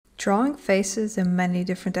Drawing faces in many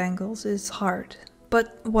different angles is hard,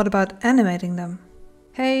 but what about animating them?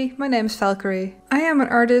 Hey, my name is Valkyrie. I am an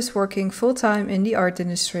artist working full-time in the art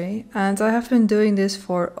industry, and I have been doing this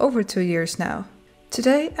for over 2 years now.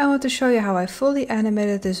 Today I want to show you how I fully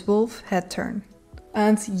animated this wolf head turn.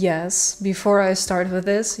 And yes, before I start with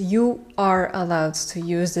this, you are allowed to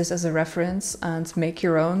use this as a reference and make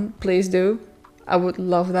your own. Please do. I would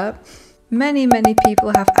love that. Many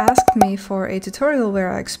people have asked me for a tutorial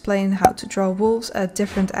where I explain how to draw wolves at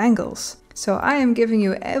different angles. So I am giving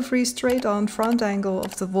you every straight-on front angle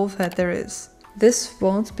of the wolf head there is. This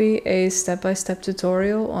won't be a step-by-step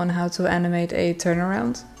tutorial on how to animate a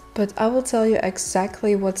turnaround, but I will tell you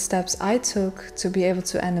exactly what steps I took to be able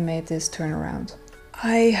to animate this turnaround.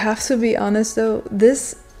 I have to be honest though,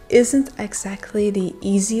 this isn't exactly the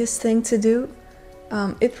easiest thing to do.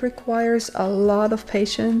 It requires a lot of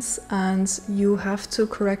patience and you have to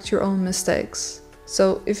correct your own mistakes.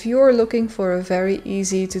 So if you're looking for a very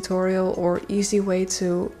easy tutorial or easy way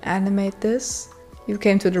to animate this, you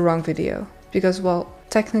came to the wrong video. Because, well,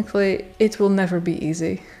 technically it will never be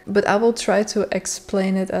easy. But I will try to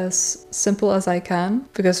explain it as simple as I can,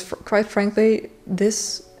 because quite frankly,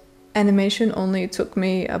 this animation only took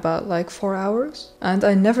me about like 4 hours. And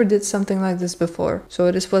I never did something like this before, so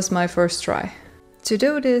this was my first try. To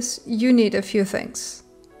do this, you need a few things.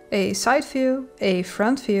 A side view, a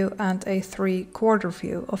front view and a 3/4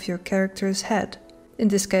 view of your character's head, in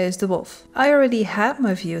this case the wolf. I already had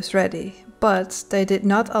my views ready, but they did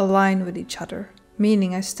not align with each other,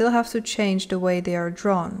 meaning I still have to change the way they are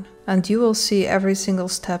drawn, and you will see every single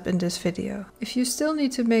step in this video. If you still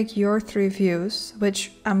need to make your 3 views,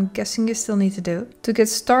 which I'm guessing you still need to do, to get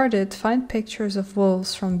started find pictures of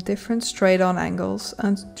wolves from different straight-on angles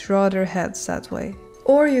and draw their heads that way.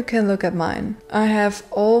 Or you can look at mine. I have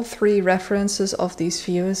all 3 references of these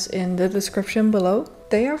views in the description below.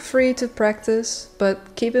 They are free to practice, but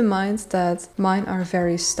keep in mind that mine are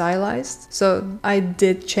very stylized, so I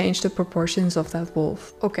did change the proportions of that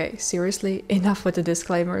wolf. Okay, seriously, enough with the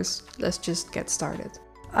disclaimers, let's just get started.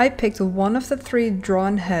 I picked one of the 3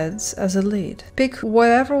 drawn heads as a lead. Pick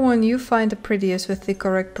whatever one you find the prettiest with the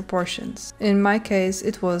correct proportions. In my case,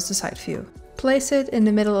 it was the side view. Place it in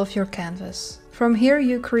the middle of your canvas. From here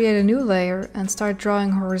you create a new layer and start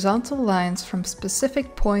drawing horizontal lines from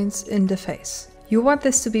specific points in the face. You want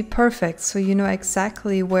this to be perfect so you know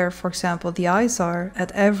exactly where, for example, the eyes are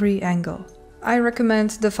at every angle. I recommend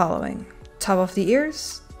the following: top of the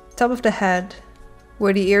ears, top of the head,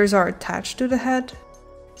 where the ears are attached to the head.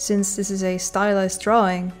 Since this is a stylized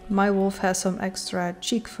drawing, my wolf has some extra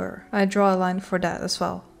cheek fur. I draw a line for that as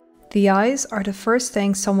well. The eyes are the first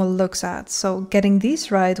thing someone looks at, so getting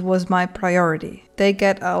these right was my priority. They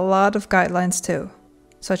get a lot of guidelines too,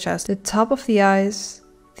 such as the top of the eyes,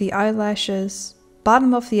 the eyelashes,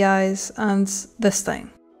 bottom of the eyes, and this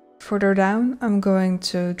thing. Further down, I'm going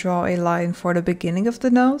to draw a line for the beginning of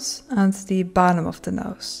the nose and the bottom of the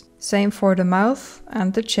nose. Same for the mouth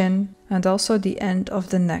and the chin, and also the end of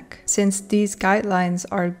the neck. Since these guidelines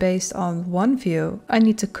are based on one view, I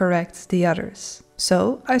need to correct the others.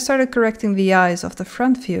 So I started correcting the eyes of the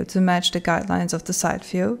front view to match the guidelines of the side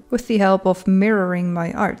view with the help of mirroring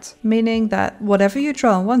my art, meaning that whatever you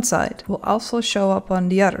draw on one side will also show up on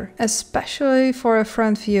the other. Especially for a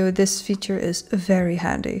front view, this feature is very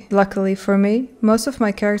handy. Luckily for me, most of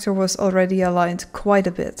my character was already aligned quite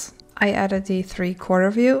a bit. I added the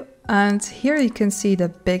 3/4 view, and here you can see the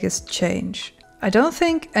biggest change. I don't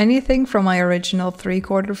think anything from my original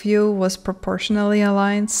 3/4 view was proportionally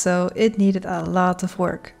aligned, so it needed a lot of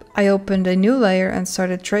work. I opened a new layer and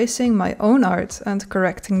started tracing my own art and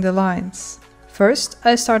correcting the lines. First,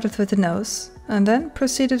 I started with the nose, and then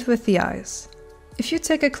proceeded with the eyes. If you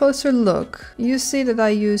take a closer look, you see that I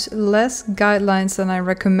use less guidelines than I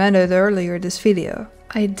recommended earlier this video.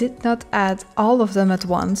 I did not add all of them at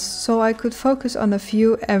once, so I could focus on a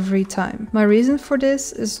few every time. My reason for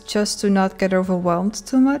this is just to not get overwhelmed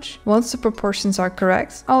too much. Once the proportions are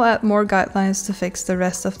correct, I'll add more guidelines to fix the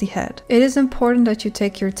rest of the head. It is important that you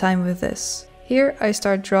take your time with this. Here I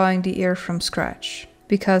start drawing the ear from scratch,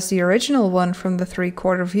 because the original one from the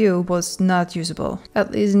 3/4 view was not usable.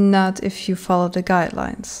 At least not if you follow the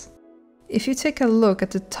guidelines. If you take a look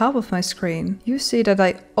at the top of my screen, you see that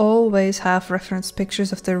I always have reference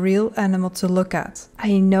pictures of the real animal to look at.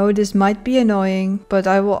 I know this might be annoying, but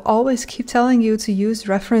I will always keep telling you to use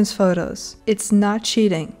reference photos. It's not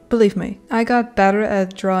cheating, believe me. I got better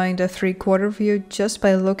at drawing the 3/4 view just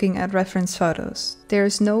by looking at reference photos.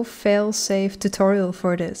 There's no fail-safe tutorial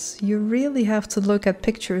for this. You really have to look at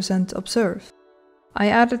pictures and observe. I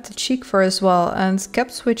added the cheek fur as well and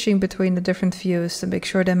kept switching between the different views to make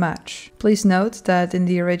sure they match. Please note that in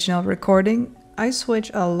the original recording, I switch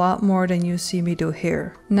a lot more than you see me do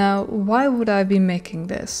here. Now, why would I be making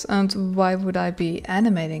this and why would I be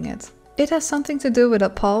animating it? It has something to do with a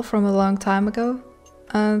poll from a long time ago.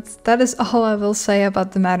 And that is all I will say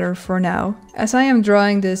about the matter for now. As I am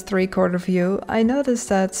drawing this 3/4 view, I noticed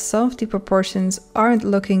that some of the proportions aren't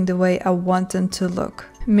looking the way I want them to look.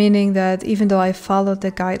 Meaning that even though I followed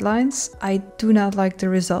the guidelines, I do not like the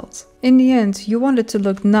result. In the end, you want it to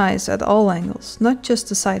look nice at all angles, not just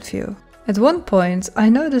the side view. At one point, I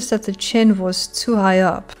noticed that the chin was too high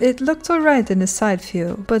up. It looked alright in the side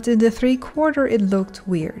view, but in the 3/4 it looked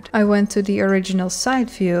weird. I went to the original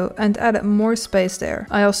side view and added more space there.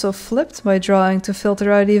 I also flipped my drawing to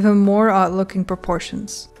filter out even more odd looking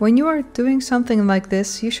proportions. When you are doing something like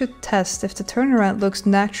this, you should test if the turnaround looks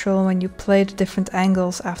natural when you play the different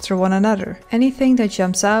angles after one another. Anything that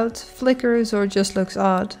jumps out, flickers or just looks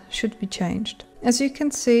odd should be changed. As you can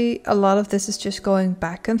see, a lot of this is just going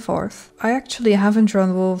back and forth. I actually haven't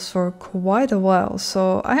drawn wolves for quite a while,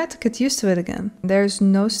 so I had to get used to it again. There's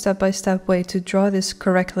no step-by-step way to draw this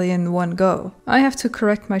correctly in one go. I have to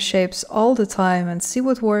correct my shapes all the time and see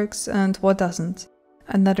what works and what doesn't.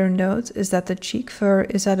 Another note is that the cheek fur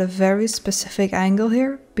is at a very specific angle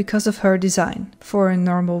here because of her design. For a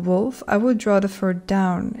normal wolf, I would draw the fur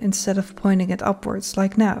down instead of pointing it upwards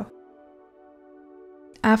like now.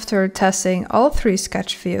 After testing all 3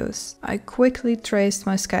 sketch views, I quickly traced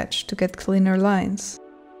my sketch to get cleaner lines.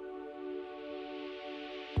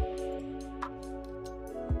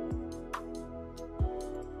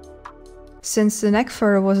 Since the neck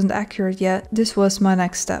fur wasn't accurate yet, this was my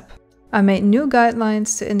next step. I made new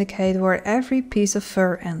guidelines to indicate where every piece of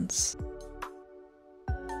fur ends.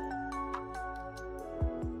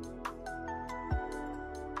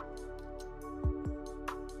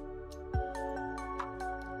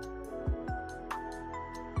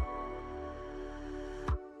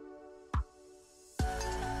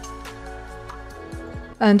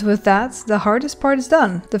 And with that, the hardest part is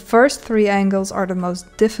done. The first 3 angles are the most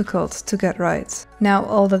difficult to get right. Now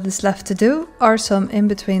all that is left to do are some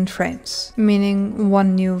in-between frames, meaning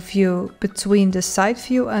one new view between the side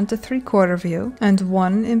view and the 3/4 view, and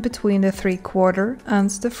one in between the 3/4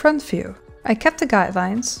 and the front view. I kept the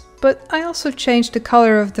guidelines, but I also changed the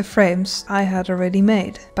color of the frames I had already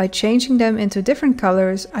made. By changing them into different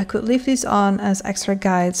colors, I could leave these on as extra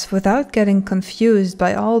guides without getting confused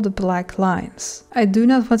by all the black lines. I do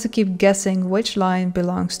not want to keep guessing which line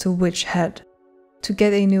belongs to which head. To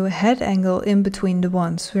get a new head angle in between the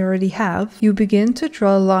ones we already have, you begin to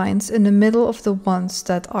draw lines in the middle of the ones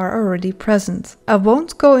that are already present. I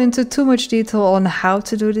won't go into too much detail on how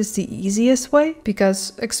to do this the easiest way,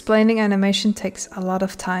 because explaining animation takes a lot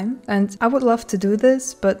of time, and I would love to do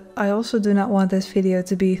this, but I also do not want this video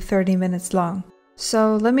to be 30 minutes long.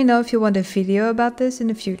 So let me know if you want a video about this in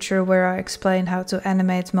the future where I explain how to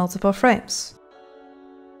animate multiple frames.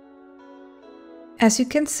 As you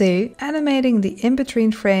can see, animating the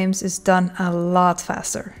in-between frames is done a lot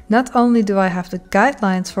faster. Not only do I have the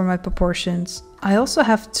guidelines for my proportions, I also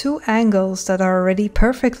have 2 angles that are already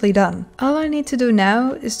perfectly done. All I need to do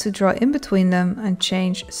now is to draw in between them and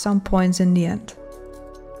change some points in the end.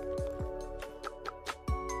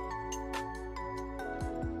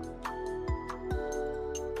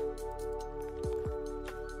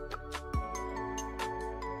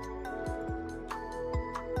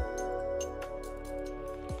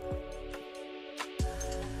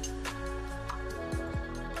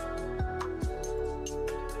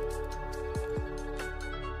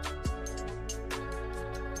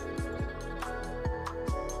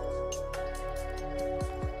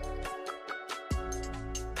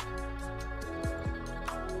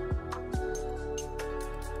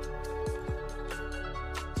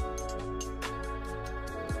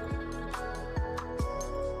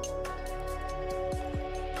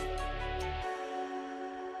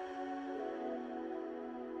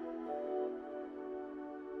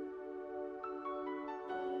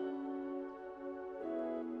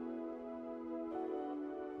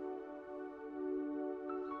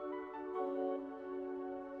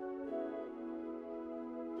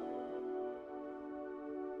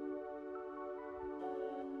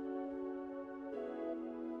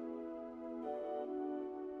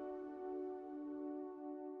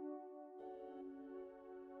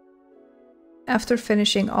 After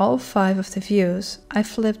finishing all 5 of the views, I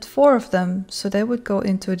flipped 4 of them so they would go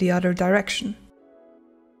into the other direction.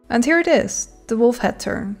 And here it is, the wolf head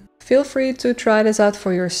turn. Feel free to try this out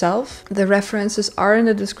for yourself. The references are in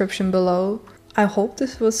the description below. I hope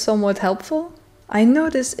this was somewhat helpful. I know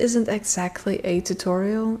this isn't exactly a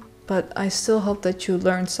tutorial, but I still hope that you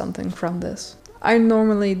learned something from this. I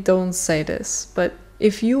normally don't say this, but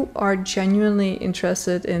if you are genuinely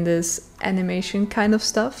interested in this animation kind of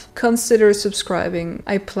stuff, consider subscribing.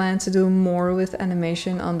 I plan to do more with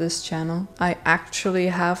animation on this channel. I actually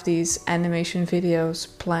have these animation videos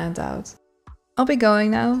planned out. I'll be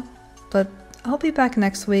going now, but I'll be back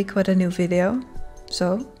next week with a new video.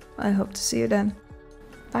 So I hope to see you then.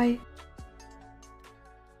 Bye.